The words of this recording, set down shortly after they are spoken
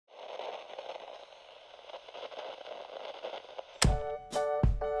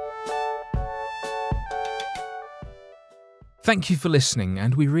Thank you for listening,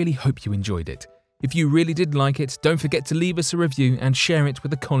 and we really hope you enjoyed it. If you really did like it, don't forget to leave us a review and share it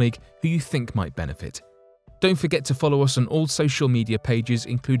with a colleague who you think might benefit. Don't forget to follow us on all social media pages,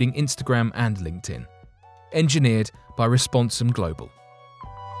 including Instagram and LinkedIn. Engineered by Responsum Global.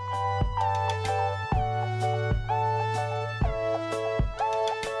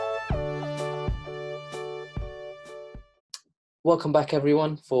 Welcome back,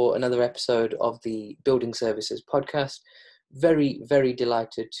 everyone, for another episode of the Building Services podcast. Very, very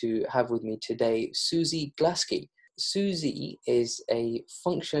delighted to have with me today Suzy Glaskie. Suzy is a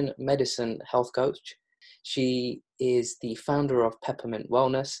function medicine health coach. She is the founder of Peppermint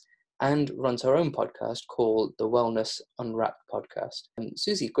Wellness and runs her own podcast called the Wellness Unwrapped podcast.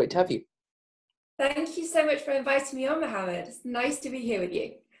 Suzy, great to have you. Thank you so much for inviting me on, Mohammed. It's nice to be here with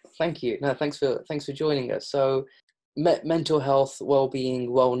you. Thank you. No, thanks for joining us. So, mental health,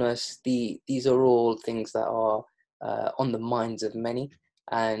 well-being, wellness, these are all things that are on the minds of many,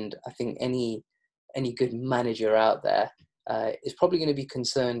 and I think any good manager out there is probably going to be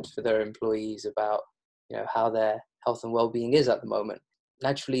concerned for their employees about how their health and well-being is at the moment.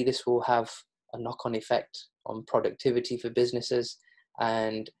 Naturally, this will have a knock-on effect on productivity for businesses,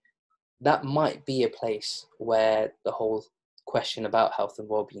 and that might be a place where the whole question about health and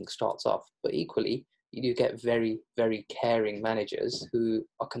well-being starts off. But equally, you do get very, very caring managers who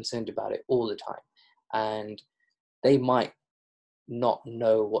are concerned about it all the time, and they might not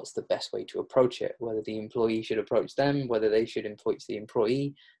know what's the best way to approach it, whether the employee should approach them, whether they should approach the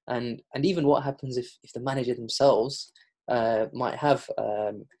employee, and even what happens if the manager themselves might have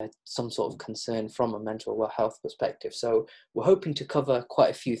some sort of concern from a mental health perspective. So we're hoping to cover quite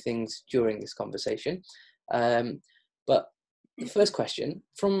a few things during this conversation. But the first question,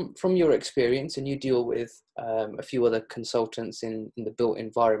 from your experience, and you deal with a few other consultants in the built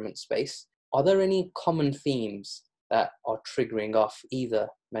environment space, are there any common themes that are triggering off either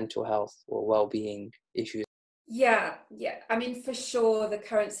mental health or well-being issues? Yeah. I mean, for sure, the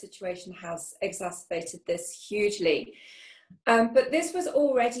current situation has exacerbated this hugely. But this was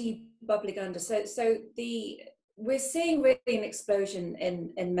already bubbling under. So we're seeing really an explosion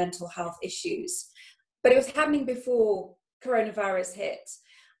in mental health issues, but it was happening before coronavirus hit.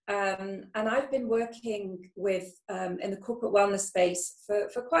 And I've been working with in the corporate wellness space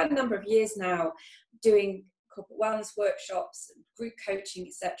for quite a number of years now, doing corporate wellness workshops, group coaching,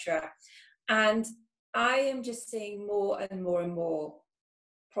 etc. And I am just seeing more and more and more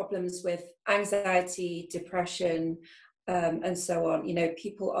problems with anxiety, depression, and so on.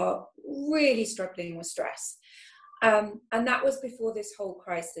 People are really struggling with stress. And that was before this whole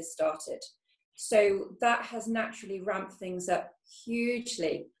crisis started. So that has naturally ramped things up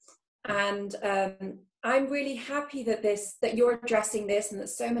hugely. And I'm really happy that you're addressing this, and that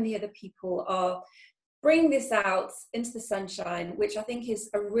so many other people are bringing this out into the sunshine, which I think is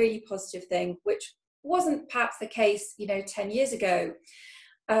a really positive thing, which wasn't perhaps the case, 10 years ago.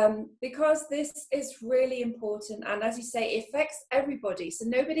 Because this is really important, and as you say, it affects everybody. So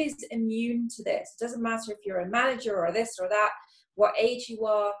nobody's immune to this. It doesn't matter if you're a manager or this or that, what age you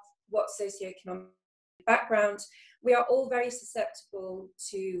are, what socioeconomic background. We are all very susceptible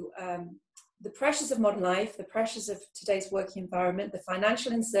to the pressures of modern life, the pressures of today's working environment, the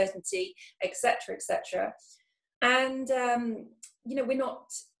financial uncertainty, etc., etc. And we're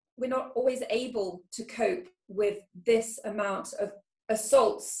not always able to cope with this amount of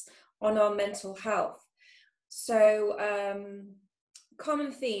assaults on our mental health. So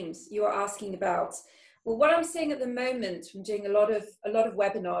common themes you are asking about. Well, what I'm seeing at the moment, from doing a lot of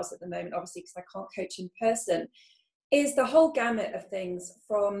webinars at the moment, obviously because I can't coach in person, is the whole gamut of things,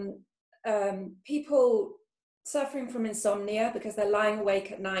 from people suffering from insomnia because they're lying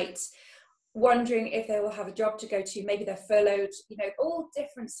awake at night, wondering if they will have a job to go to, maybe they're furloughed, all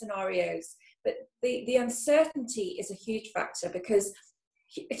different scenarios. But the uncertainty is a huge factor, because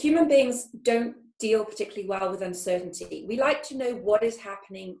human beings don't deal particularly well with uncertainty. We like to know what is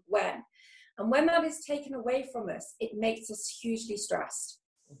happening when. And when that is taken away from us, it makes us hugely stressed.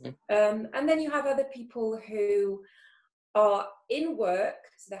 Mm-hmm. And then you have other people who are in work,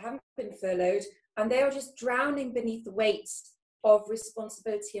 so they haven't been furloughed, and they are just drowning beneath the weight of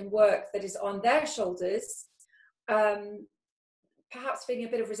responsibility and work that is on their shoulders, perhaps feeling a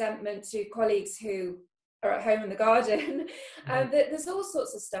bit of resentment to colleagues who are at home in the garden. There's all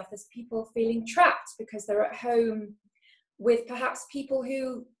sorts of stuff. There's people feeling trapped because they're at home with perhaps people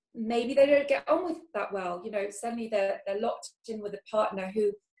who maybe they don't get on with that well. Suddenly they're locked in with a partner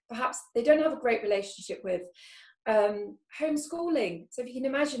who perhaps they don't have a great relationship with. Homeschooling. So if you can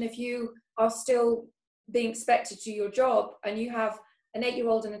imagine, if you are still being expected to do your job and you have an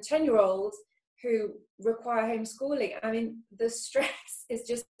 8-year-old and a 10-year-old who require homeschooling. I mean, the stress is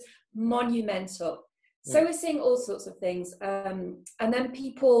just monumental. So we're seeing all sorts of things. And then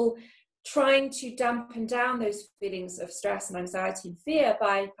people trying to dampen down those feelings of stress and anxiety and fear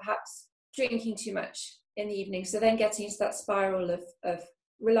by perhaps drinking too much in the evening. So then getting into that spiral of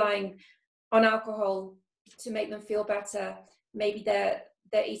relying on alcohol to make them feel better. Maybe they're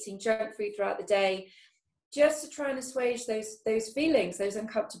eating junk food throughout the day, just to try and assuage those feelings, those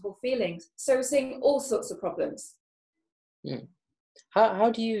uncomfortable feelings. So we're seeing all sorts of problems. How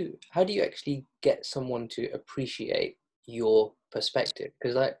do you actually get someone to appreciate your perspective?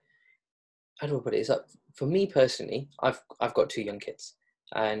 Because how do I put it? It's like, for me personally, I've got 2 young kids,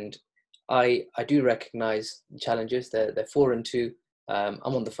 and I do recognize challenges. They're 4 and 2. I'm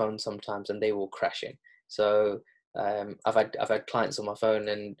on the phone sometimes, and they will crash in. So I've had clients on my phone,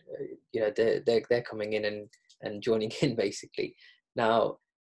 and they're coming in and joining in basically. Now,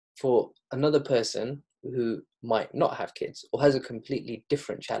 for another person who might not have kids or has a completely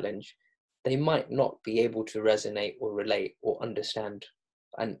different challenge, they might not be able to resonate or relate or understand,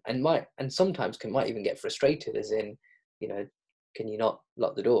 and sometimes might even get frustrated, as in, can you not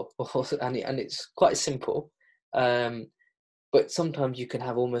lock the door? and it's quite simple, but sometimes you can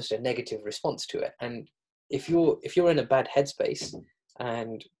have almost a negative response to it. And if you're in a bad headspace,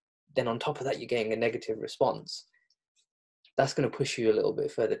 and then on top of that you're getting a negative response, that's going to push you a little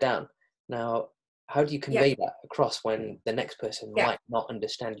bit further down. Now, how do you convey that across when the next person might not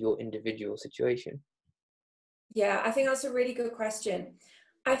understand your individual situation? Yeah, I think that's a really good question.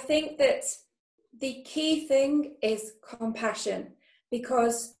 I think that the key thing is compassion,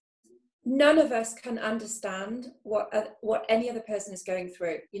 because none of us can understand what any other person is going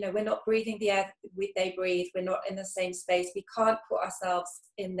through. We're not breathing the air they breathe. We're not in the same space. We can't put ourselves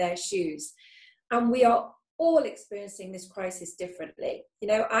in their shoes. And we are all experiencing this crisis differently.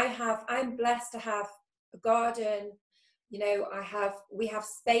 I'm blessed to have a garden. We have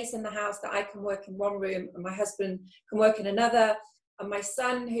space in the house that I can work in one room, and my husband can work in another. And my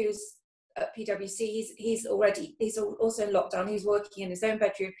son, who's at PwC, he's also in lockdown. He's working in his own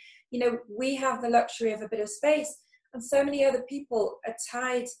bedroom. We have the luxury of a bit of space, and so many other people are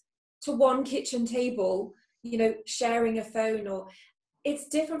tied to one kitchen table, sharing a phone, or it's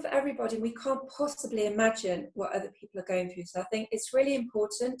different for everybody. We can't possibly imagine what other people are going through. So I think it's really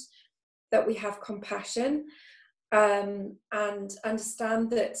important that we have compassion, and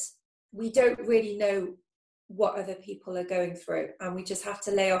understand that we don't really know what other people are going through, and we just have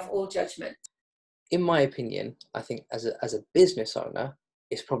to lay off all judgment. In my opinion, I think as a business owner,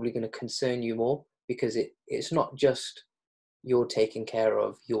 it's probably going to concern you more, because it's not just you're taking care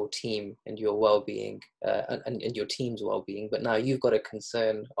of your team and your well-being, and your team's well-being, but now you've got a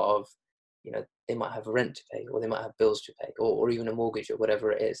concern of, they might have rent to pay, or they might have bills to pay, or even a mortgage, or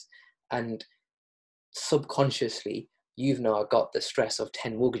whatever it is. And subconsciously, you've now got the stress of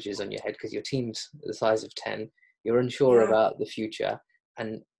 10 mortgages on your head, because your team's the size of 10. You're unsure about the future,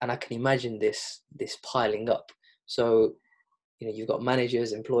 and I can imagine this piling up. So you've got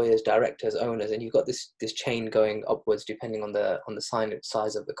managers, employers, directors, owners, and you've got this chain going upwards depending on the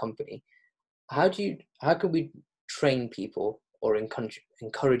size of the company. How can we train people or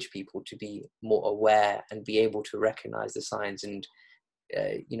encourage people to be more aware and be able to recognize the signs? And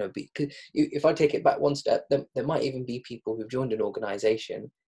because if I take it back one step, there might even be people who've joined an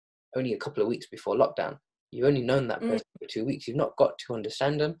organization only a couple of weeks before lockdown. You've only known that person for 2 weeks. You've not got to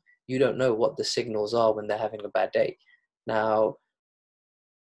understand them. You don't know what the signals are when they're having a bad day. Now,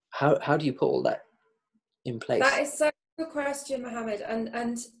 how do you put all that in place? That is such a good question, Mohammed.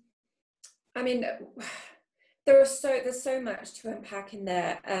 And I mean, there's so much to unpack in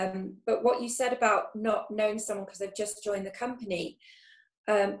there. But what you said about not knowing someone because they've just joined the company,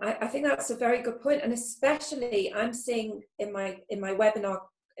 I think that's a very good point. And especially I'm seeing in my webinar,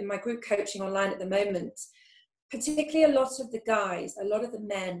 in my group coaching online at the moment, particularly a lot of the guys, a lot of the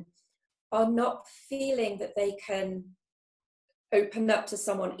men are not feeling that they can open up to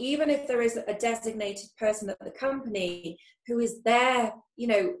someone, even if there is a designated person at the company who is there,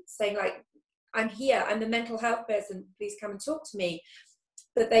 saying like, I'm here, I'm the mental health person, please come and talk to me.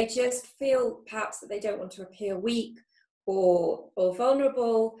 But they just feel perhaps that they don't want to appear weak or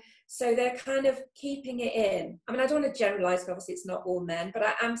vulnerable. So they're kind of keeping it in. I mean, I don't want to generalize, obviously it's not all men, but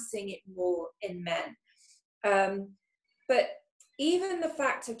I am seeing it more in men. But even the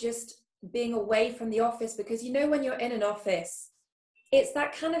fact of just being away from the office, because when you're in an office, it's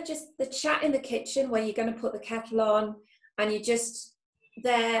that kind of just the chat in the kitchen where you're going to put the kettle on and you're just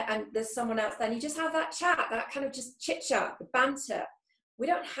there and there's someone else there and you just have that chat, that kind of just chit chat, the banter. We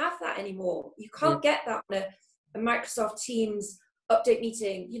don't have that anymore. You can't get that on a Microsoft Teams update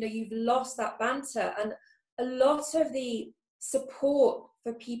meeting, you know, you've lost that banter. And a lot of the support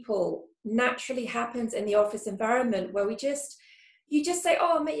for people naturally happens in the office environment, where you just say,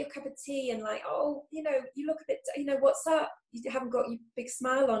 oh, I'll make you a cup of tea, and like, oh, you know, you look a bit, you know, what's up? You haven't got your big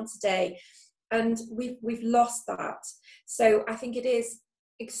smile on today. And we've lost that. So I think it is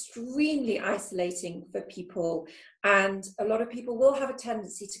extremely isolating for people. And a lot of people will have a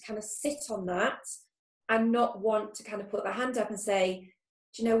tendency to kind of sit on that and not want to kind of put their hand up and say,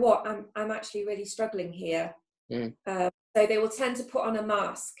 do you know what, I'm actually really struggling here. So they will tend to put on a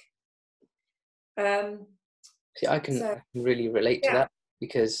mask. See, I can really relate to that,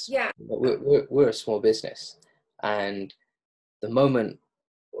 because we're a small business, and the moment,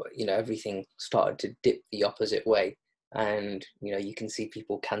 you know, everything started to dip the opposite way, and you know, you can see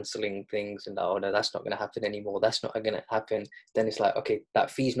people cancelling things, and oh no, that's not going to happen anymore, that's not going to happen. Then it's like, okay,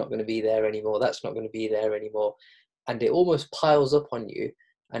 that fee's not going to be there anymore, that's not going to be there anymore, and it almost piles up on you.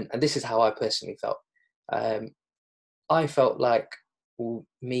 And this is how I personally felt. I felt like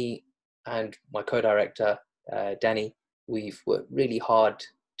me and my co-director, Danny, we've worked really hard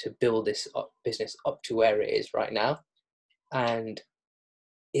to build this business up to where it is right now. And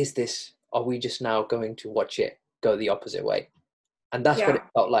are we just now going to watch it go the opposite way? And that's what it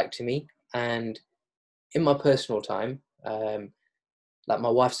felt like to me. And in my personal time, like, my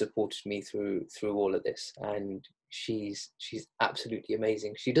wife supported me through all of this, and she's absolutely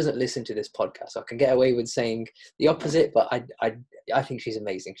amazing. She doesn't listen to this podcast, so I can get away with saying the opposite, but I think she's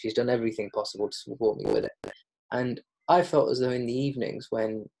amazing. She's done everything possible to support me with it. And I felt as though in the evenings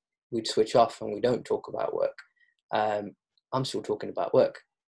when we'd switch off and we don't talk about work, I'm still talking about work.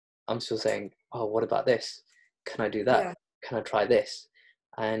 I'm still saying, oh, what about this? Can I do that? Can I try this?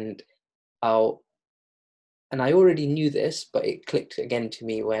 And I already knew this, but it clicked again to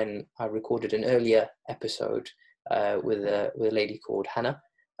me when I recorded an earlier episode with a lady called Hannah.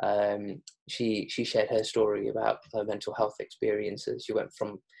 She shared her story about her mental health experiences. She went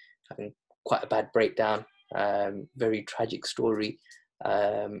from having quite a bad breakdown, very tragic story,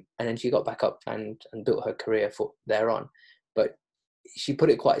 and then she got back up and built her career thereon. But she put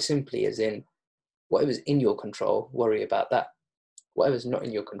it quite simply, as in, whatever's in your control, worry about that. Whatever's not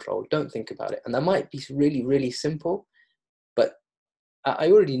in your control, don't think about it. And that might be really, really simple, but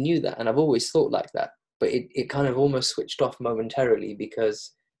I already knew that, and I've always thought like that. But it kind of almost switched off momentarily,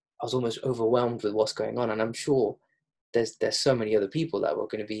 because I was almost overwhelmed with what's going on. And I'm sure there's so many other people that were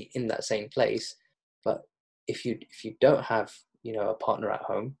going to be in that same place. But if you don't have, you know, a partner at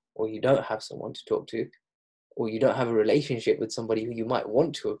home, or you don't have someone to talk to, or you don't have a relationship with somebody who you might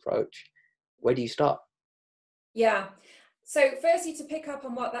want to approach, where do you start? Yeah. So firstly, to pick up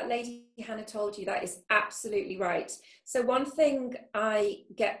on what that lady Hannah told you, that is absolutely right. So one thing I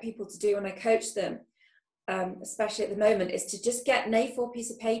get people to do when I coach them, especially at the moment, is to just get an A4 piece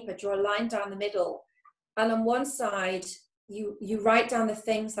of paper, draw a line down the middle, and on one side you write down the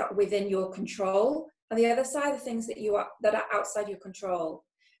things that are within your control, and the other side the things that are outside your control.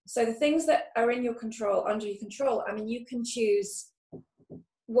 So the things that are in your control, under your control, I mean, you can choose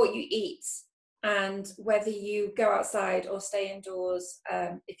what you eat, and whether you go outside or stay indoors,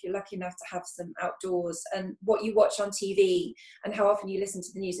 if you're lucky enough to have some outdoors, and what you watch on TV, and how often you listen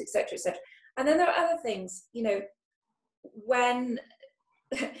to the news, etc., etc. And then there are other things, you know, when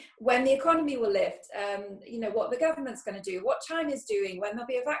the economy will lift, you know, what the government's going to do, what China's doing, when there'll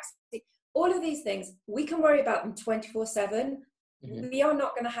be a vaccine. All of these things, we can worry about them 24/7. We are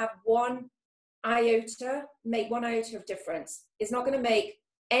not going to have make one iota of difference. It's not going to make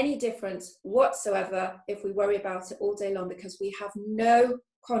any difference whatsoever if we worry about it all day long, because we have no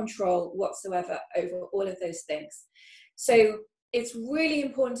control whatsoever over all of those things. So it's really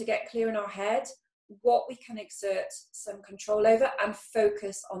important to get clear in our head what we can exert some control over and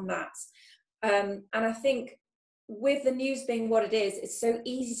focus on that. And I think with the news being what it is, it's so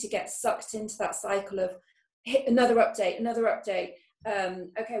easy to get sucked into that cycle of hit another update.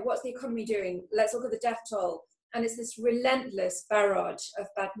 Okay, what's the economy doing? Let's look at the death toll. And it's this relentless barrage of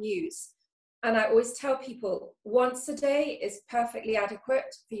bad news. And I always tell people, once a day is perfectly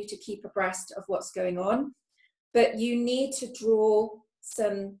adequate for you to keep abreast of what's going on. But you need to draw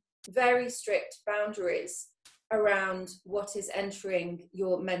some very strict boundaries around what is entering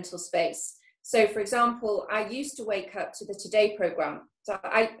your mental space. So, for example, I used to wake up to the Today program. So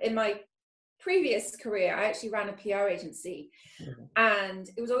in my previous career, I actually ran a PR agency, and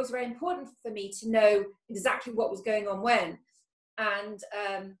it was always very important for me to know exactly what was going on when. And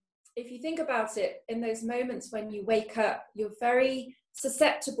if you think about it, in those moments when you wake up, you're very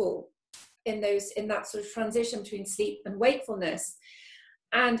susceptible in that sort of transition between sleep and wakefulness.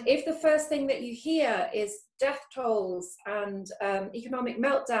 And if the first thing that you hear is death tolls and economic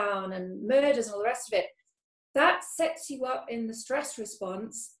meltdown and murders and all the rest of it, that sets you up in the stress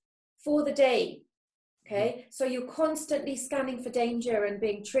response for the day. Okay, so you're constantly scanning for danger and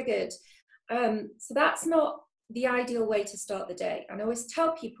being triggered. So that's not the ideal way to start the day. And I always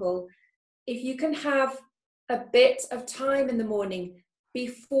tell people, if you can have a bit of time in the morning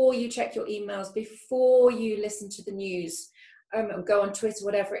before you check your emails, before you listen to the news, or go on Twitter,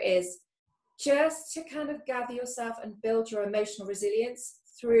 whatever it is, just to kind of gather yourself and build your emotional resilience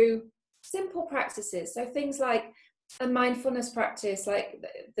through simple practices. So things like a mindfulness practice, like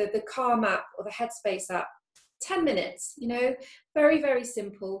the Calm app or the Headspace app, 10 minutes, you know, very, very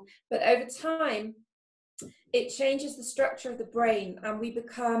simple. But over time, it changes the structure of the brain and we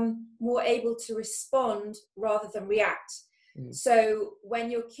become more able to respond rather than react. So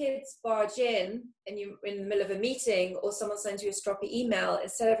when your kids barge in and you're in the middle of a meeting, or someone sends you a stroppy email,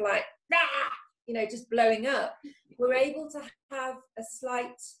 instead of like, ah, you know, just blowing up, we're able to have a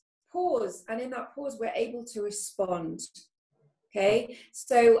slight pause. And in that pause, we're able to respond. Okay,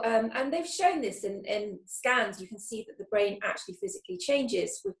 so and they've shown this in scans. You can see that the brain actually physically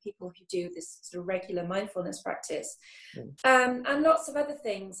changes with people who do this sort of regular mindfulness practice, and lots of other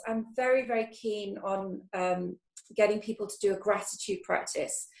things. I'm very, very keen on getting people to do a gratitude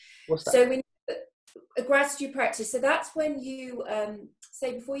practice. What's that? So a gratitude practice. So that's when you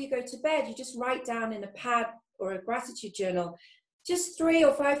say before you go to bed, you just write down in a pad or a gratitude journal just 3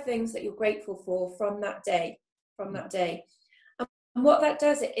 or 5 things that you're grateful for from that day. And what that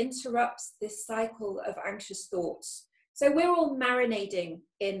does, it interrupts this cycle of anxious thoughts. So we're all marinating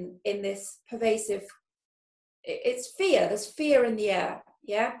in this pervasive, it's fear, there's fear in the air,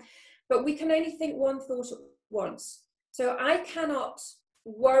 yeah? But we can only think one thought at once. So I cannot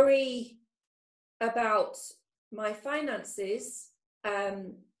worry about my finances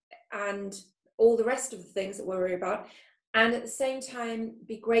and all the rest of the things that we worry about, and at the same time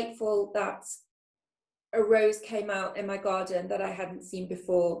be grateful that a rose came out in my garden that I hadn't seen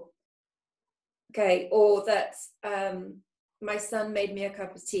before, okay, or that my son made me a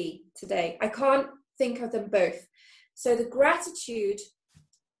cup of tea today. I can't think of them both. So the gratitude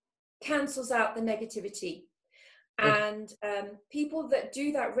cancels out the negativity. And people that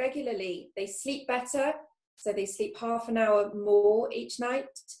do that regularly, they sleep better. So they sleep half an hour more each night.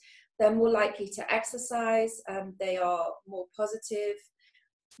 They're more likely to exercise. They are more positive.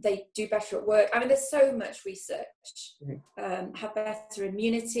 They do better at work. I mean, there's so much research, have better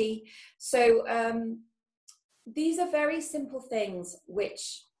immunity. So these are very simple things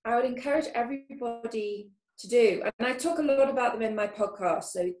which I would encourage everybody to do. And I talk a lot about them in my podcast.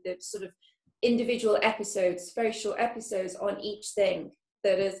 So the sort of individual episodes, very short episodes on each thing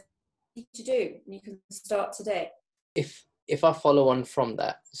that is to do. And you can start today. If I follow on from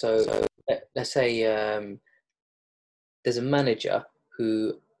that, so let's say there's a manager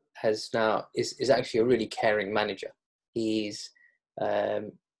who is actually a really caring manager. He really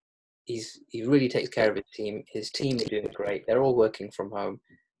takes care of his team. His team is doing great. They're all working from home.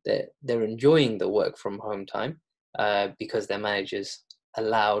 They're enjoying the work from home time because their managers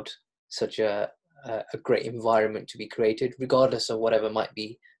allowed such a great environment to be created, regardless of whatever might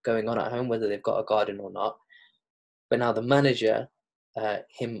be going on at home, whether they've got a garden or not. But now the manager,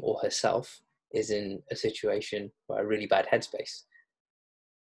 him or herself, is in a situation or a really bad headspace.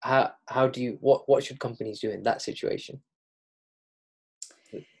 What should companies do in that situation?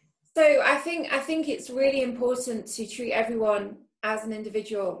 So I think it's really important to treat everyone as an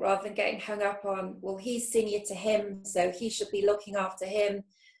individual rather than getting hung up on, well, he's senior to him, so he should be looking after him.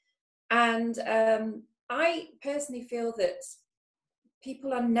 And I personally feel that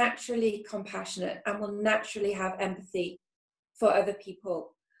people are naturally compassionate and will naturally have empathy for other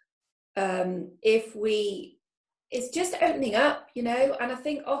people. It's just opening up, you know. And I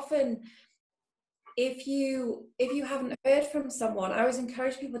think often if you haven't heard from someone, I always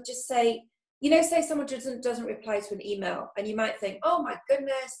encourage people to just say, you know, say someone doesn't reply to an email, and you might think, oh my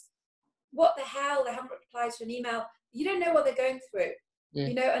goodness, what the hell, they haven't replied to an email. You don't know what they're going through,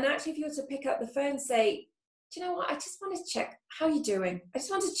 you know. And actually, if you were to pick up the phone and say, do you know what, I just want to check how you're doing. I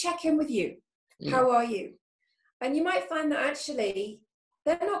just want to check in with you. How are you? And you might find that actually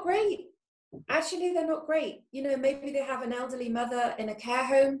they're not great. Actually, they're not great. You know, maybe they have an elderly mother in a care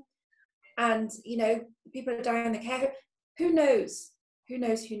home, and, you know, people are dying in the care home. Who knows? Who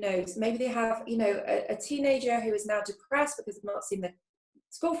knows? Maybe they have, you know, a teenager who is now depressed because they've not seen their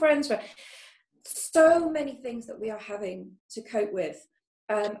school friends. So many things that we are having to cope with.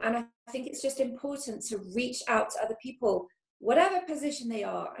 And I think it's just important to reach out to other people, whatever position they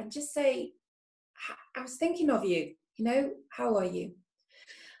are, and just say, I was thinking of you, you know, how are you?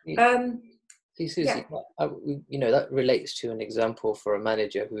 See, Suzy, that relates to an example for a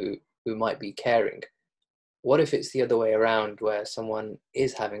manager who might be caring. What if it's the other way around, where someone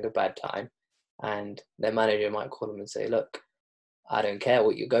is having a bad time and their manager might call them and say, look, I don't care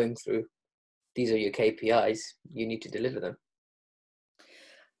what you're going through. These are your KPIs. You need to deliver them.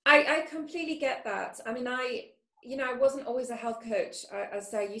 I completely get that. I mean, I wasn't always a health coach,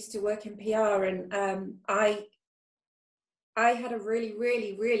 as I used to work in PR, and I had a really,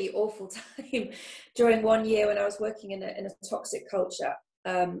 really, really awful time during one year when I was working in a toxic culture.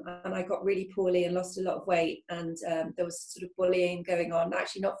 And I got really poorly and lost a lot of weight, and there was sort of bullying going on,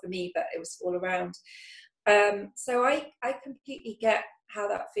 actually not for me, but it was all around. So I completely get how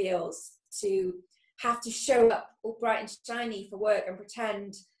that feels, to have to show up all bright and shiny for work and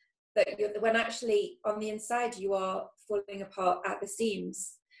pretend that when actually on the inside you are falling apart at the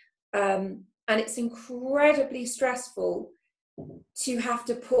seams. And it's incredibly stressful to have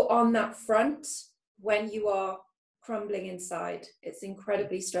to put on that front when you are crumbling inside. It's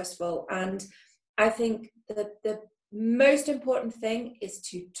incredibly stressful. And I think the most important thing is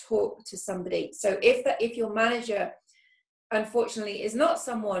to talk to somebody. So if your manager, unfortunately, is not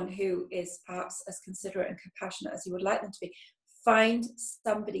someone who is perhaps as considerate and compassionate as you would like them to be, find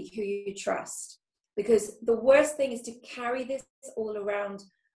somebody who you trust. Because the worst thing is to carry this all around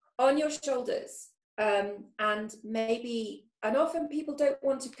on your shoulders. And often people don't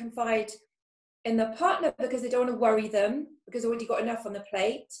want to confide in their partner because they don't want to worry them, because they've already got enough on the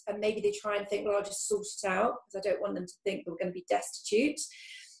plate, and maybe they try and think, well, I'll just sort it out because I don't want them to think that we're going to be destitute.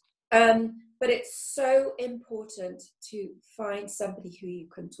 But it's so important to find somebody who you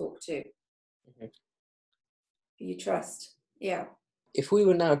can talk to, who you trust. Yeah. If we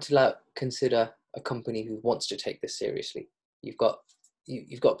were now to consider a company who wants to take this seriously, you've got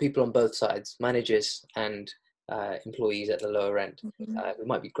people on both sides, managers and employees at the lower end. Who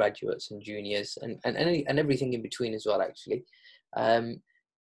might be graduates and juniors and everything in between as well, actually.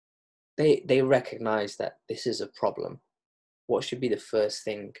 They recognize that this is a problem. What should be the first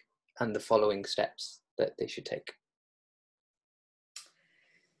thing and the following steps that they should take?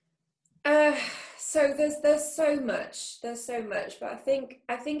 So there's so much, but I think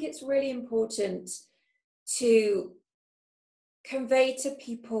it's really important to convey to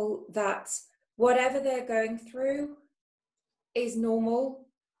people that whatever they're going through is normal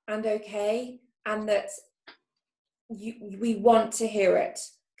and okay, and that we want to hear it.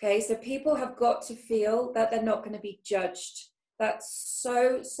 Okay, so people have got to feel that they're not going to be judged. That's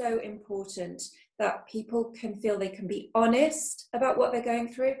so important, that people can feel they can be honest about what they're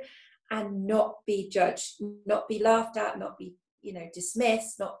going through and not be judged, not be laughed at, not be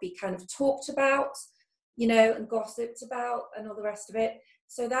dismissed, not be kind of talked about, and gossiped about and all the rest of it.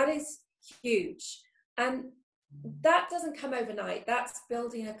 So that is huge. And that doesn't come overnight. That's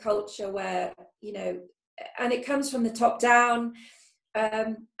building a culture where, and it comes from the top down.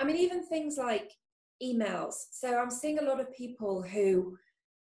 I mean, even things like emails. So I'm seeing a lot of people who,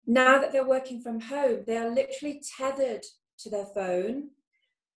 now that they're working from home, they are literally tethered to their phone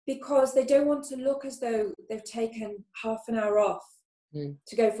because they don't want to look as though they've taken half an hour off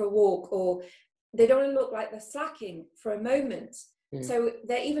to go for a walk, or they don't want to look like they're slacking for a moment. So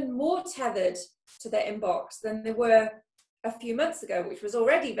they're even more tethered to their inbox than they were a few months ago, which was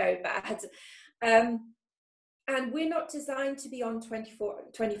already very bad. And we're not designed to be on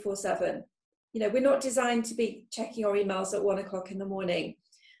 24/7. We're not designed to be checking our emails at 1 o'clock in the morning.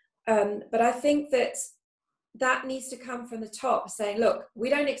 But I think that needs to come from the top, saying, look, we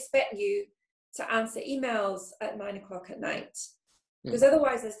don't expect you to answer emails at 9 o'clock at night. Because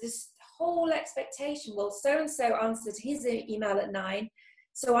otherwise there's this whole expectation, well, so-and-so answered his email at 9,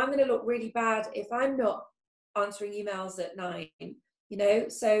 so I'm going to look really bad if I'm not answering emails at 9,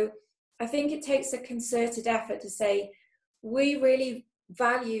 So I think it takes a concerted effort to say, we really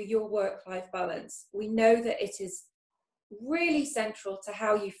value your work-life balance. We know that it is really central to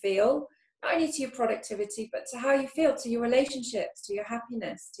how you feel, not only to your productivity, but to how you feel, to your relationships, to your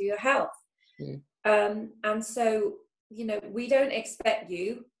happiness, to your health. And so, we don't expect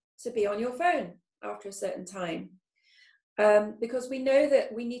you to be on your phone after a certain time, because we know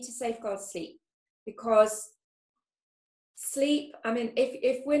that we need to safeguard sleep, because sleep, I mean,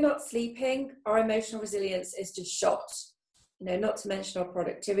 if we're not sleeping, our emotional resilience is just shot, not to mention our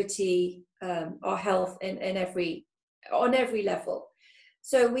productivity, our health on every level.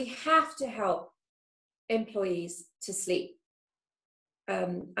 So we have to help employees to sleep,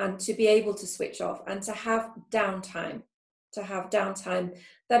 and to be able to switch off and to have downtime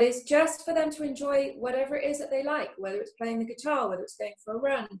that is just for them to enjoy whatever it is that they like, whether it's playing the guitar, whether it's going for a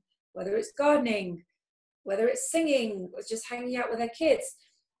run, whether it's gardening, whether it's singing, or just hanging out with their kids.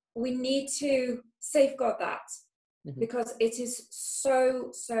 we need to safeguard that, because it is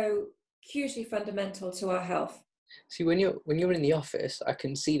so hugely fundamental to our health. See, when you're in the office, I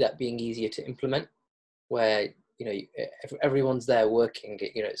can see that being easier to implement, where everyone's there working.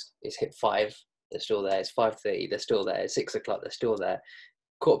 It's hit 5, they're still there. It's 5:30, they're still there. It's 6 o'clock, they're still there.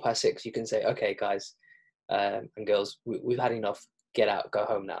 6:15, you can say, okay, guys and girls, we've had enough. Get out, go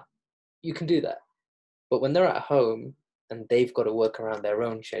home now. You can do that. But when they're at home and they've got to work around their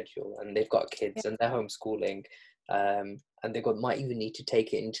own schedule, and they've got kids and they're homeschooling, and might even need to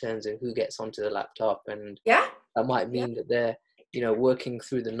take it in terms of who gets onto the laptop, and that might mean that they're working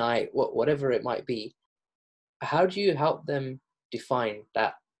through the night, whatever it might be. How do you help them define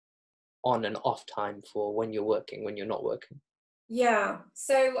that on and off time for when you're working, when you're not working?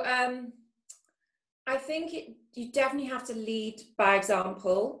 So I think you definitely have to lead by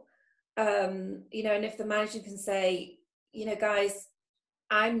example. And if the manager can say, guys,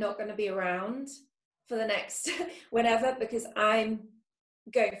 I'm not going to be around for the next whenever, because I'm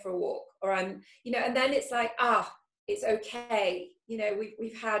going for a walk, or I'm, and then it's like, it's okay.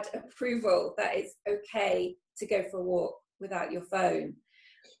 We've had approval that it's okay to go for a walk without your phone,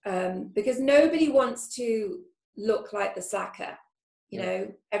 because nobody wants to look like the slacker.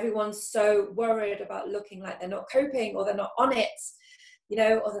 Everyone's so worried about looking like they're not coping, or they're not on it,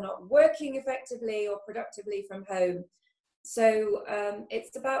 or they're not working effectively or productively from home. So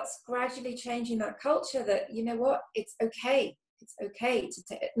it's about gradually changing that culture that, it's okay. It's okay to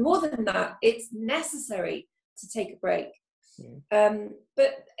take, more than that, it's necessary to take a break.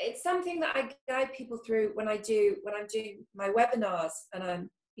 But it's something that I guide people through when I'm doing my webinars, and I'm,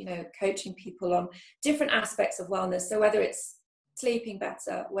 coaching people on different aspects of wellness. So whether it's sleeping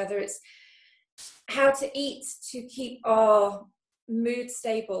better, whether it's how to eat to keep our mood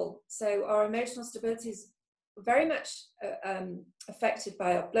stable. So our emotional stability is very much affected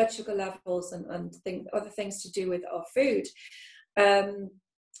by our blood sugar levels and other things to do with our food.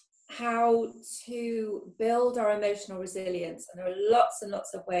 How to build our emotional resilience, and there are lots and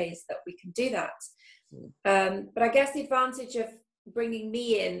lots of ways that we can do that. But I guess the advantage of bringing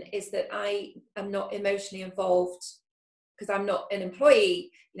me in is that I am not emotionally involved, because I'm not an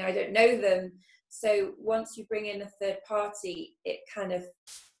employee, I don't know them. So once you bring in a third party, it kind of,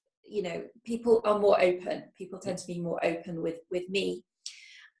 people are more open. People tend to be more open with me.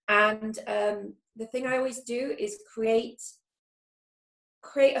 And the thing I always do is create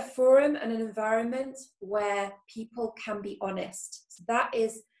a forum and an environment where people can be honest. So that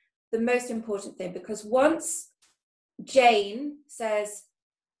is the most important thing, because once Jane says,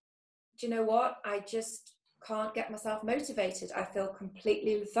 do you know what, I just can't get myself motivated, I feel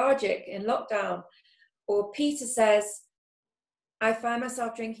completely lethargic in lockdown, or Peter says, I find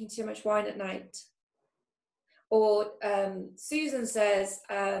myself drinking too much wine at night, or Susan says,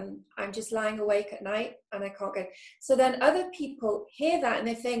 I'm just lying awake at night and I can't go. So then other people hear that and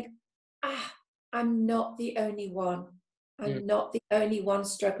they think, I'm not the only one. I'm not the only one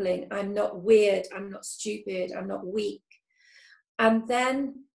struggling. I'm not weird. I'm not stupid. I'm not weak. And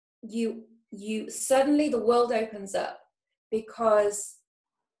then you suddenly the world opens up, because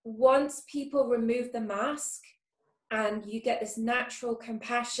once people remove the mask and you get this natural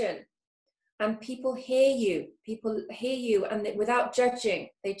compassion, and people hear you and without judging,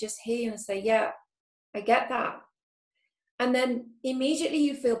 they just hear you and say, yeah, I get that. And then immediately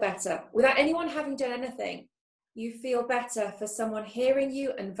you feel better without anyone having done anything. You feel better for someone hearing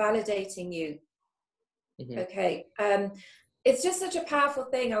you and validating you. Okay. It's just such a powerful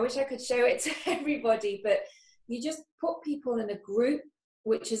thing. I wish I could show it to everybody, but you just put people in a group,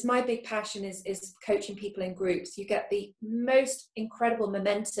 which is my big passion, is coaching people in groups. You get the most incredible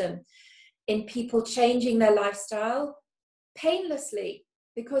momentum in people changing their lifestyle painlessly,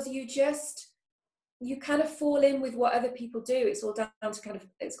 because you kind of fall in with what other people do. It's all down to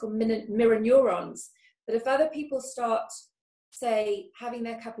it's called mirror neurons. But if other people start, say, having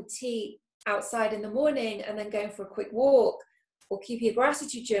their cup of tea outside in the morning and then going for a quick walk, or keeping a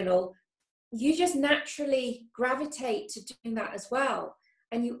gratitude journal, you just naturally gravitate to doing that as well.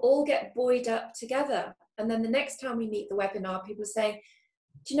 And you all get buoyed up together. And then the next time we meet the webinar, people are saying,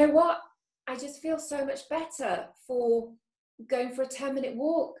 do you know what? I just feel so much better for going for a 10-minute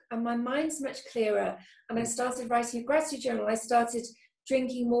walk, and my mind's much clearer. And I started writing a gratitude journal. I started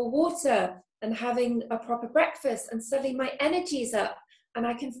drinking more water and having a proper breakfast, and suddenly my energy's up and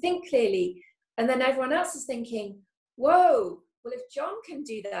I can think clearly. And then everyone else is thinking, whoa, well, if John can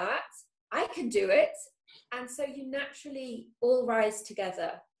do that, I can do it. And so you naturally all rise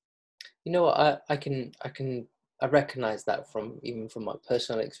together. You know what, I recognize that even from my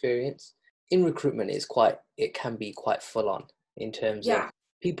personal experience. In recruitment, it can be quite full on in terms of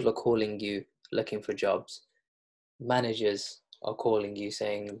people are calling you looking for jobs. Managers are calling you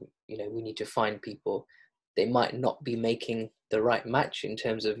saying, we need to find people. They might not be making the right match in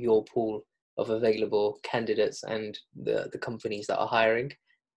terms of your pool of available candidates and the companies that are hiring.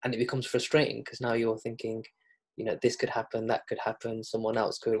 And it becomes frustrating because now you're thinking, this could happen, that could happen, someone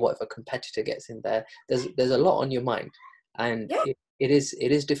else could, what if a competitor gets in there? There's a lot on your mind. And Yeah. it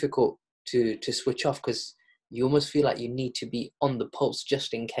is difficult to switch off, because you almost feel like you need to be on the pulse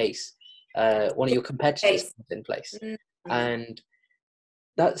just in case one of your competitors comes in place. Mm-hmm. And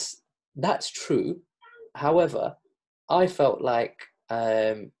that's true. However, I felt like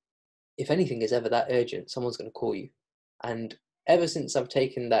if anything is ever that urgent, someone's going to call you. And ever since I've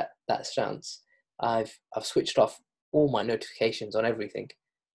taken that stance, I've switched off all my notifications on everything,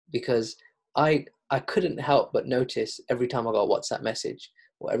 because I couldn't help but notice every time I got a WhatsApp message,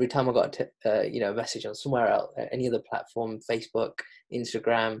 or every time I got a message on somewhere else, any other platform, Facebook,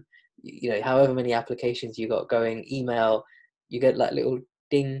 Instagram, however many applications you got going, email, you get that little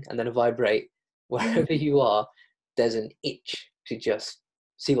ding and then a vibrate. Wherever you are, there's an itch to just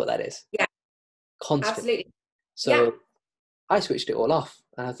see what that is. Yeah, Constantly. absolutely. So yeah. I switched it all off,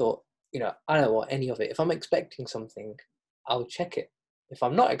 and I thought, I don't want any of it. If I'm expecting something, I'll check it. If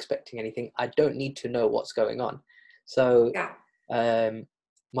I'm not expecting anything, I don't need to know what's going on. So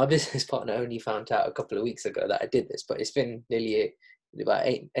my business partner only found out a couple of weeks ago that I did this, but it's been nearly about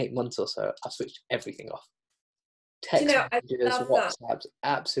eight months or so. I've switched everything off. Text messages, WhatsApps,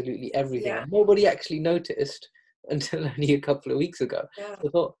 absolutely everything. Yeah. Nobody actually noticed until only a couple of weeks ago. Yeah. So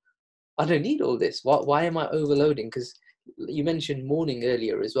I thought, I don't need all this. Why am I overloading? Because you mentioned morning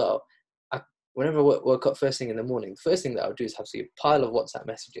earlier as well. Whenever I woke up first thing in the morning, the first thing that I would do is have a pile of WhatsApp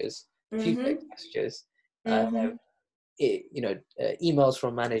messages, a few text messages, emails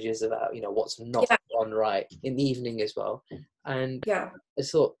from managers about what's not gone right in the evening as well. And I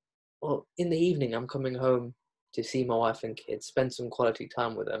thought, well, in the evening I'm coming home to see my wife and kids, spend some quality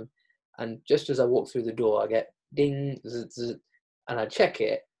time with them, and just as I walk through the door, I get ding, zzz, zzz, and I check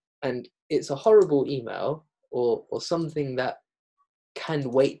it, and it's a horrible email or something that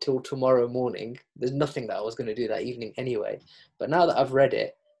can wait till tomorrow morning. There's nothing that I was going to do that evening anyway. But now that I've read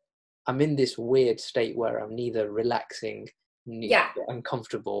it, I'm in this weird state where I'm neither relaxing,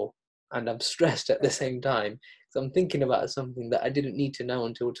 uncomfortable, and I'm stressed at the same time. So I'm thinking about something that I didn't need to know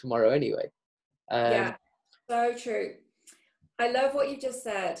until tomorrow anyway. So true. I love what you just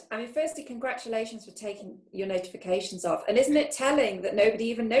said. I mean, firstly, congratulations for taking your notifications off. And isn't it telling that nobody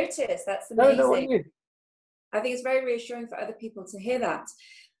even noticed? That's amazing. No one knew. I think it's very reassuring for other people to hear that.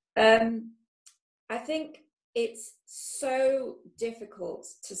 I think it's so difficult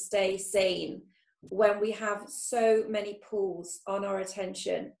to stay sane when we have so many pulls on our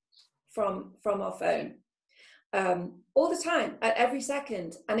attention from our phone all the time, at every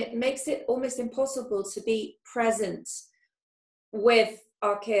second. And it makes it almost impossible to be present with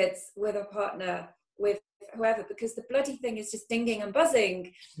our kids, with our partner, with whoever, because the bloody thing is just dinging and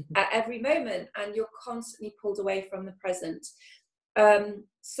buzzing at every moment, and you're constantly pulled away from the present.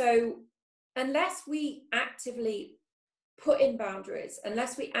 So unless we actively put in boundaries,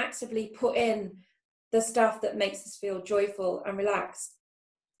 unless we actively put in the stuff that makes us feel joyful and relaxed,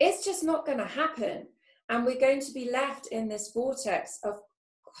 it's just not going to happen. And we're going to be left in this vortex of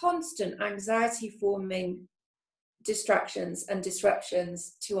constant anxiety forming distractions and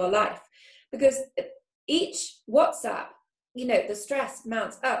disruptions to our life, because each WhatsApp, the stress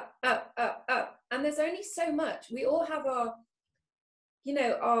mounts up, and there's only so much. We all have our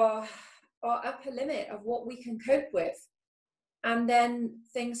upper limit of what we can cope with, and then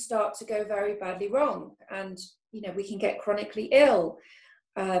things start to go very badly wrong, and we can get chronically ill,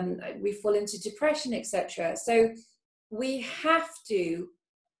 we fall into depression, etc. So we have to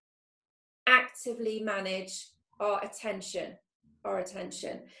actively manage our attention.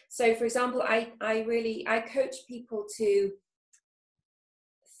 So for example, I coach people to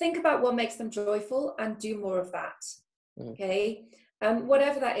think about what makes them joyful and do more of that. Okay.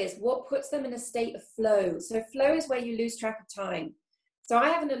 Whatever that is, what puts them in a state of flow. So flow is where you lose track of time. So I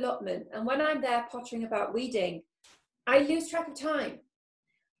have an allotment, and when I'm there pottering about reading, I lose track of time.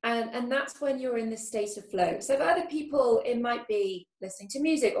 And that's when you're in this state of flow. So for other people, it might be listening to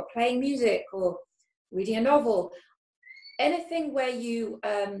music or playing music or reading a novel, anything where you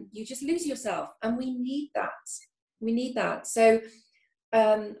just lose yourself. And we need that. So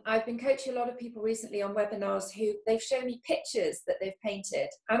I've been coaching a lot of people recently on webinars who they've shown me pictures that they've painted,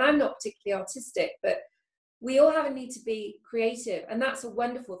 and I'm not particularly artistic, but we all have a need to be creative, and that's a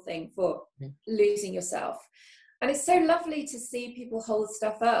wonderful thing for losing yourself. And it's so lovely to see people hold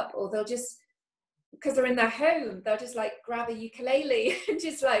stuff up, or they'll just because they're in their home, they'll just like grab a ukulele and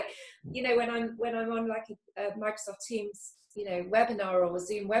just like, you know, when I'm on like a Microsoft Teams, you know, webinar or a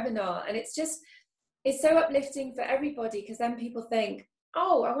Zoom webinar, and it's so uplifting for everybody, because then people think,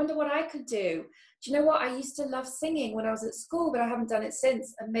 oh, I wonder what I could do. Do you know what? I used to love singing when I was at school, but I haven't done it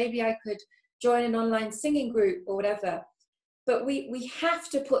since, and maybe I could join an online singing group or whatever. But we have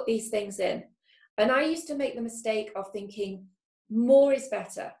to put these things in. And I used to make the mistake of thinking more is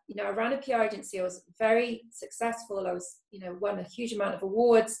better. You know, I ran a PR agency. I was very successful. I was, you know, won a huge amount of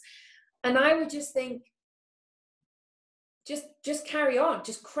awards. And I would just think, just carry on,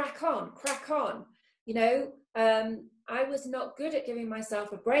 just crack on. You know, I was not good at giving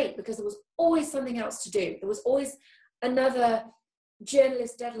myself a break, because there was always something else to do. There was always another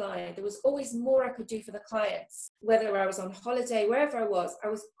journalist deadline. There was always more I could do for the clients. Whether I was on holiday, wherever I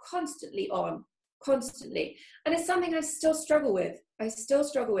was constantly on. And it's something I still struggle with.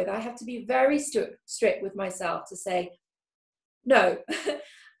 I have to be very strict with myself to say, no,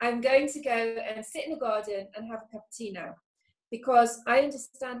 I'm going to go and sit in the garden and have a cup of tea now, because I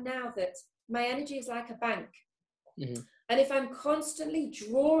understand now that my energy is like a bank. Mm-hmm. And if I'm constantly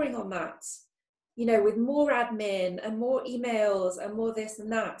drawing on that, you know, with more admin and more emails and more this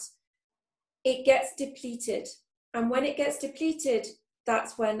and that, it gets depleted. And when it gets depleted,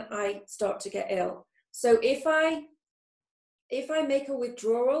 that's when I start to get ill. So if I make a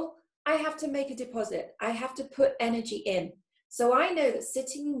withdrawal, I have to make a deposit. I have to put energy in. So I know that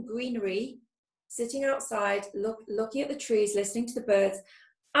sitting in greenery, sitting outside, looking at the trees, listening to the birds,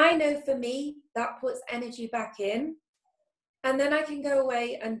 I know for me, that puts energy back in. And then I can go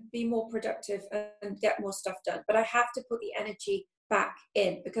away and be more productive and get more stuff done. But I have to put the energy back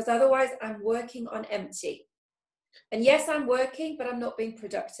in, because otherwise I'm working on empty. And yes, I'm working, but I'm not being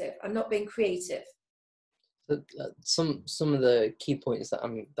productive. I'm not being creative. Some of the key points that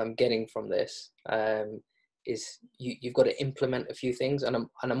I'm getting from this is you've got to implement a few things, and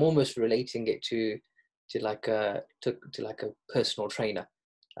I'm almost relating it to like a personal trainer.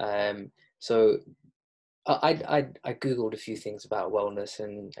 So I googled a few things about wellness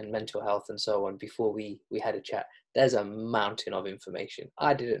and mental health and so on before we had a chat. There's a mountain of information.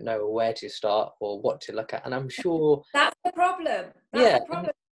 I didn't know where to start or what to look at, and I'm sure that's the problem. The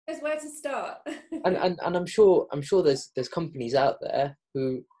problem is where to start. and I'm sure there's companies out there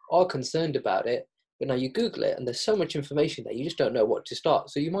who are concerned about it, but now you Google it and there's so much information that you just don't know what to start.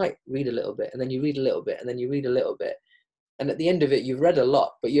 So you might read a little bit, and then you read a little bit, and then you read a little bit, and at the end of it you've read a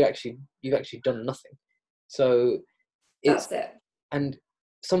lot, but you've actually done nothing. So that's it. And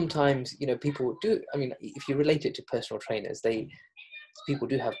sometimes, you know, people do, I mean, if you relate it to personal trainers, people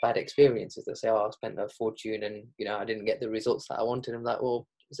do have bad experiences. They say, oh, I spent a fortune and, you know, I didn't get the results that I wanted. I'm like, well,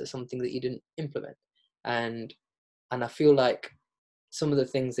 is it something that you didn't implement? And I feel like some of the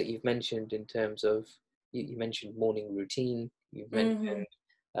things that you've mentioned in terms of, you mentioned morning routine, you've mentioned,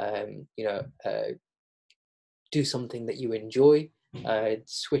 you know, do something that you enjoy,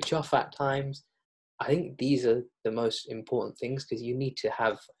 switch off at times. I think these are the most important things, because you need to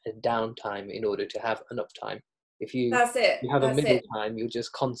have a downtime in order to have an uptime. If you that's it. You have a middle time, you're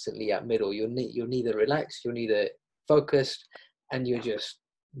just constantly at middle. You're neither relaxed, you're neither focused, and you're just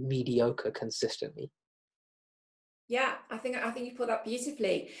mediocre consistently. Yeah, I think you put that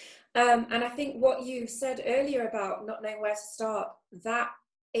beautifully. And I think what you said earlier about not knowing where to start, that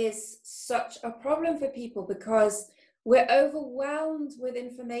is such a problem for people, because we're overwhelmed with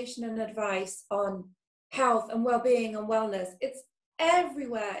information and advice on health and well-being and wellness. It's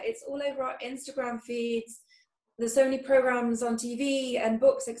everywhere. It's all over our Instagram feeds. There's so many programs on TV and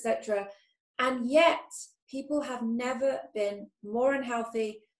books, etc. And yet people have never been more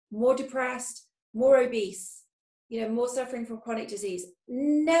unhealthy, more depressed, more obese, you know, more suffering from chronic disease.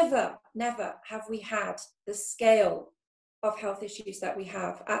 Never have we had the scale of health issues that we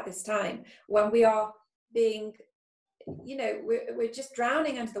have at this time, when we are being, you know, we're just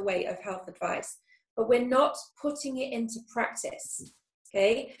drowning under the weight of health advice, but we're not putting it into practice.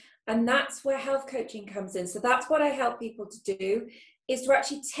 Okay. And that's where health coaching comes in. So that's what I help people to do, is to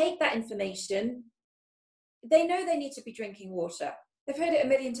actually take that information. They know they need to be drinking water. They've heard it a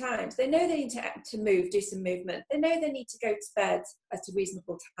million times. They know they need to move, do some movement. They know they need to go to bed at a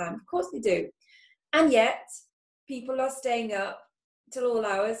reasonable time. Of course they do. And yet people are staying up till all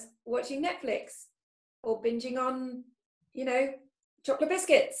hours watching Netflix or binging on, you know, chocolate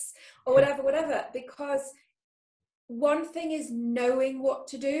biscuits or whatever, because one thing is knowing what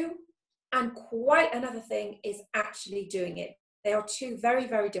to do, and quite another thing is actually doing it. They are two very,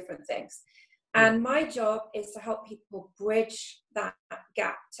 very different things. And my job is to help people bridge that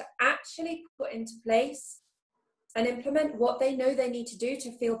gap, to actually put into place and implement what they know they need to do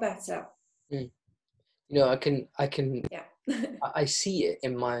to feel better. Yeah. I see it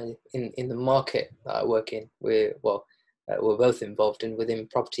in the market that I work in. We're both involved in within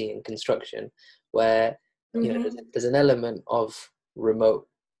property and construction, where there's an element of remote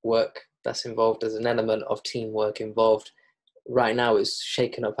work that's involved. There's an element of teamwork involved. Right now, it's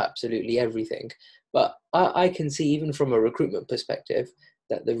shaken up absolutely everything. But I can see, even from a recruitment perspective,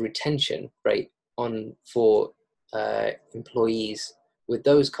 that the retention rate for employees with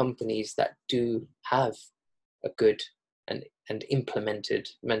those companies that do have a good and implemented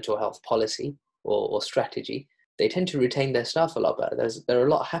mental health policy or strategy, they tend to retain their staff a lot better. They're a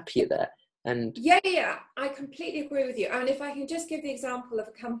lot happier there. And yeah, I completely agree with you. And if I can just give the example of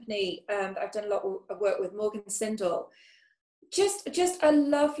a company that I've done a lot of work with, Morgan Sindall, just a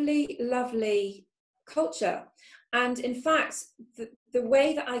lovely culture. And in fact, the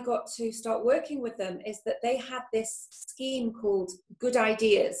way that I got to start working with them is that they had this scheme called Good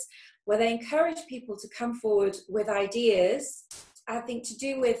Ideas, where they encourage people to come forward with ideas, I think to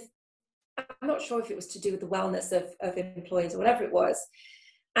do with, I'm not sure if it was to do with the wellness of employees or whatever it was.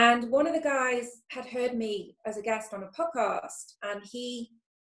 And one of the guys had heard me as a guest on a podcast, and he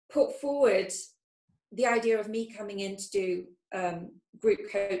put forward the idea of me coming in to do group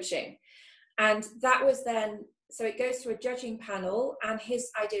coaching. And that was then, so it goes through a judging panel, and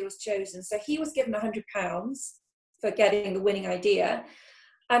his idea was chosen. So he was given £100 for getting the winning idea.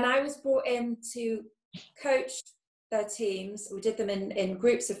 And I was brought in to coach their teams. We did them in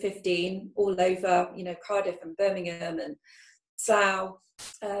groups of 15 all over, Cardiff and Birmingham and Slough.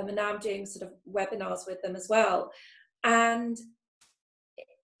 And now I'm doing sort of webinars with them as well. And,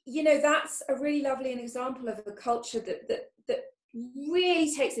 that's a really lovely example of a culture that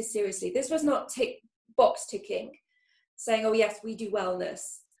really takes this seriously. This was not box ticking, saying, oh yes, we do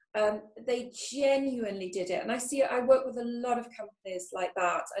wellness. They genuinely did it. And I work with a lot of companies like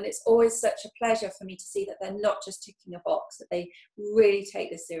that. And it's always such a pleasure for me to see that they're not just ticking a box, that they really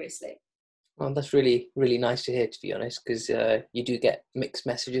take this seriously. Well, that's really, really nice to hear, to be honest, because you do get mixed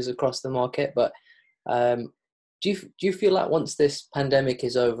messages across the market. But do you feel like once this pandemic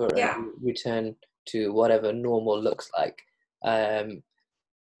is over and we return to whatever normal looks like,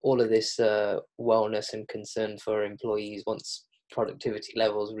 all of this wellness and concern for employees, once productivity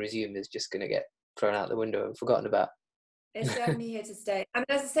levels resume, is just going to get thrown out the window and forgotten about? It's definitely here to stay. I mean,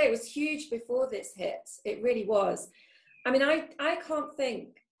 as I say, it was huge before this hit. It really was. I mean, I can't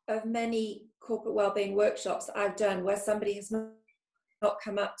think of many corporate wellbeing workshops that I've done where somebody has not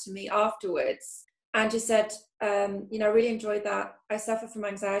come up to me afterwards and just said, I really enjoyed that. I suffer from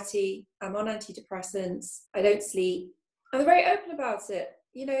anxiety. I'm on antidepressants. I don't sleep. And they're very open about it,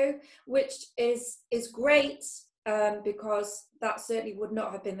 which is great, because that certainly would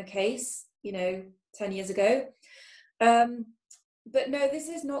not have been the case, 10 years ago. But no, this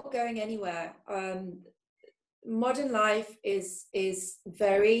is not going anywhere. Modern life is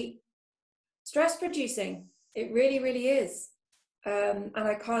very stress producing. It really, really is. And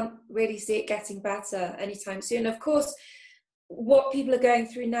I can't really see it getting better anytime soon. Of course, what people are going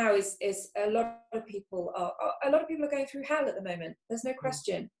through now is a lot of people are going through hell at the moment. There's no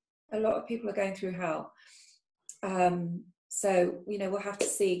question. A lot of people are going through hell. So, we'll have to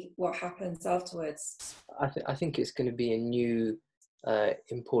see what happens afterwards. I think it's going to be a new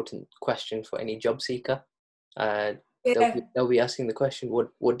important question for any job seeker. They'll be asking the question,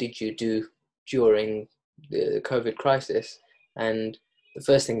 what did you do during the COVID crisis? And the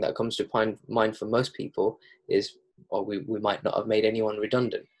first thing that comes to mind for most people is, we might not have made anyone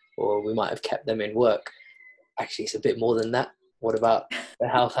redundant, or we might have kept them in work. Actually, it's a bit more than that. What about the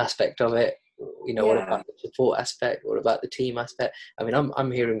health aspect of it? What about the support aspect? What about the team aspect? I mean,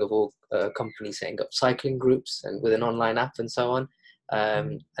 I'm hearing of all companies setting up cycling groups and with an online app and so on.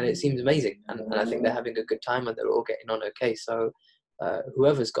 And it seems amazing. And I think they're having a good time and they're all getting on okay. So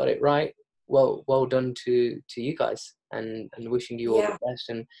whoever's got it right, well done to you guys, and wishing you all the best.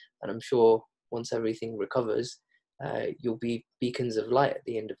 And I'm sure once everything recovers, you'll be beacons of light at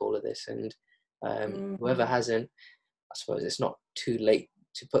the end of all of this. And whoever hasn't, I suppose it's not too late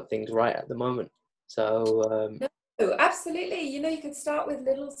to put things right at the moment. So no, absolutely. You can start with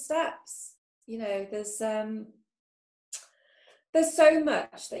little steps. There's so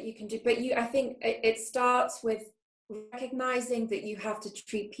much that you can do, but I think it starts with recognizing that you have to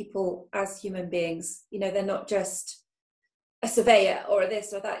treat people as human beings. They're not just a surveyor or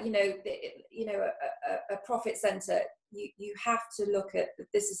this or that, a profit center. You have to look at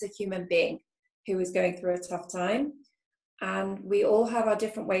this is a human being who is going through a tough time. And we all have our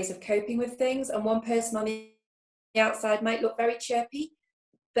different ways of coping with things. And one person on the outside might look very chirpy,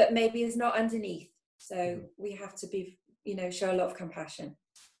 but maybe is not underneath. So we have to be, show a lot of compassion.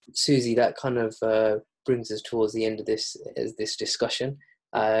 Suzy, that kind of brings us towards the end of this discussion.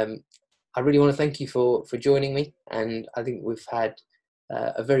 I really want to thank you for joining me, and I think we've had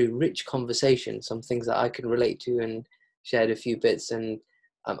a very rich conversation, some things that I can relate to, and shared a few bits, and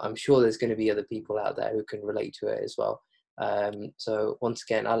I'm sure there's going to be other people out there who can relate to it as well. So once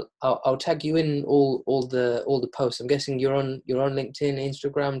again, I'll tag you in all the posts. I'm guessing you're on LinkedIn,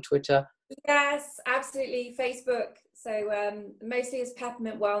 Instagram, Twitter. Yes, absolutely. Facebook. So mostly as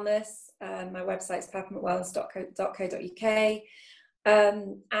Peppermint Wellness. My website's peppermintwellness.co.uk.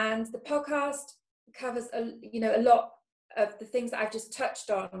 And the podcast covers a lot of the things that I've just touched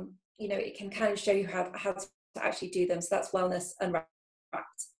on. It can kind of show you how to actually do them. So that's Wellness Unwrapped.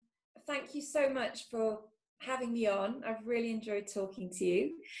 Thank you so much for having me on. I've really enjoyed talking to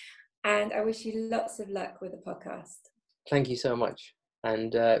you, and I wish you lots of luck with the podcast. Thank you so much.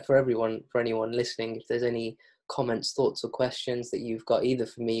 And for anyone listening, if there's any comments, thoughts, or questions that you've got, either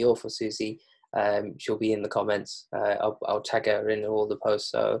for me or for Suzy, she'll be in the comments. I'll tag her in all the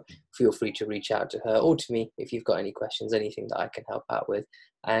posts, so feel free to reach out to her or to me if you've got any questions, anything that I can help out with.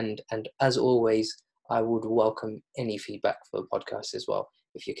 And as always, I would welcome any feedback for the podcast as well.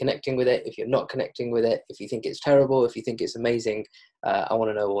 If you're connecting with it, if you're not connecting with it, if you think it's terrible, if you think it's amazing, I want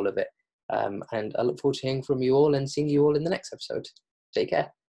to know all of it. And I look forward to hearing from you all and seeing you all in the next episode. Take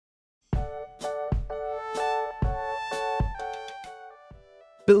care.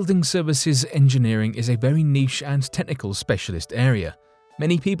 Building services engineering is a very niche and technical specialist area.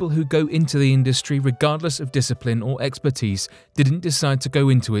 Many people who go into the industry, regardless of discipline or expertise, didn't decide to go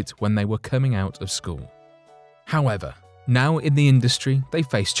into it when they were coming out of school. However, now in the industry, they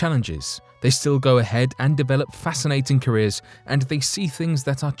face challenges. They still go ahead and develop fascinating careers, and they see things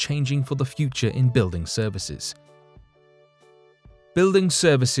that are changing for the future in building services. Building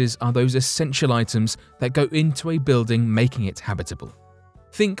services are those essential items that go into a building, making it habitable.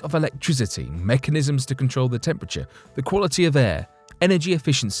 Think of electricity, mechanisms to control the temperature, the quality of air, energy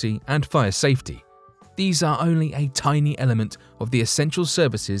efficiency, and fire safety. These are only a tiny element of the essential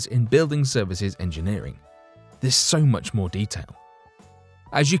services in building services engineering. There's so much more detail.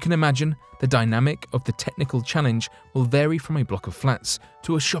 As you can imagine, the dynamic of the technical challenge will vary from a block of flats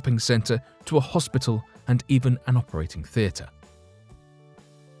to a shopping centre to a hospital and even an operating theatre.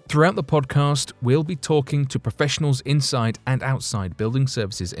 Throughout the podcast, we'll be talking to professionals inside and outside building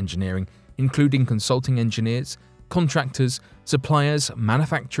services engineering, including consulting engineers, contractors, suppliers,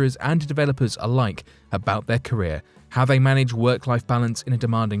 manufacturers, and developers alike about their career, how they manage work-life balance in a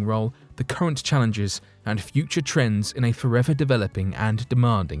demanding role, the current challenges, and future trends in a forever developing and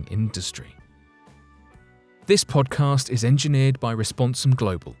demanding industry. This podcast is engineered by Responsum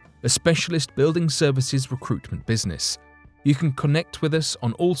Global, a specialist building services recruitment business. You can connect with us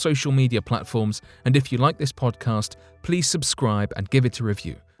on all social media platforms, and if you like this podcast, please subscribe and give it a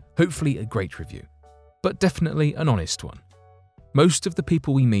review. Hopefully a great review, but definitely an honest one. Most of the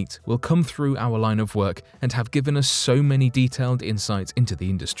people we meet will come through our line of work and have given us so many detailed insights into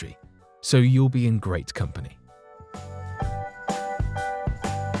the industry, so you'll be in great company.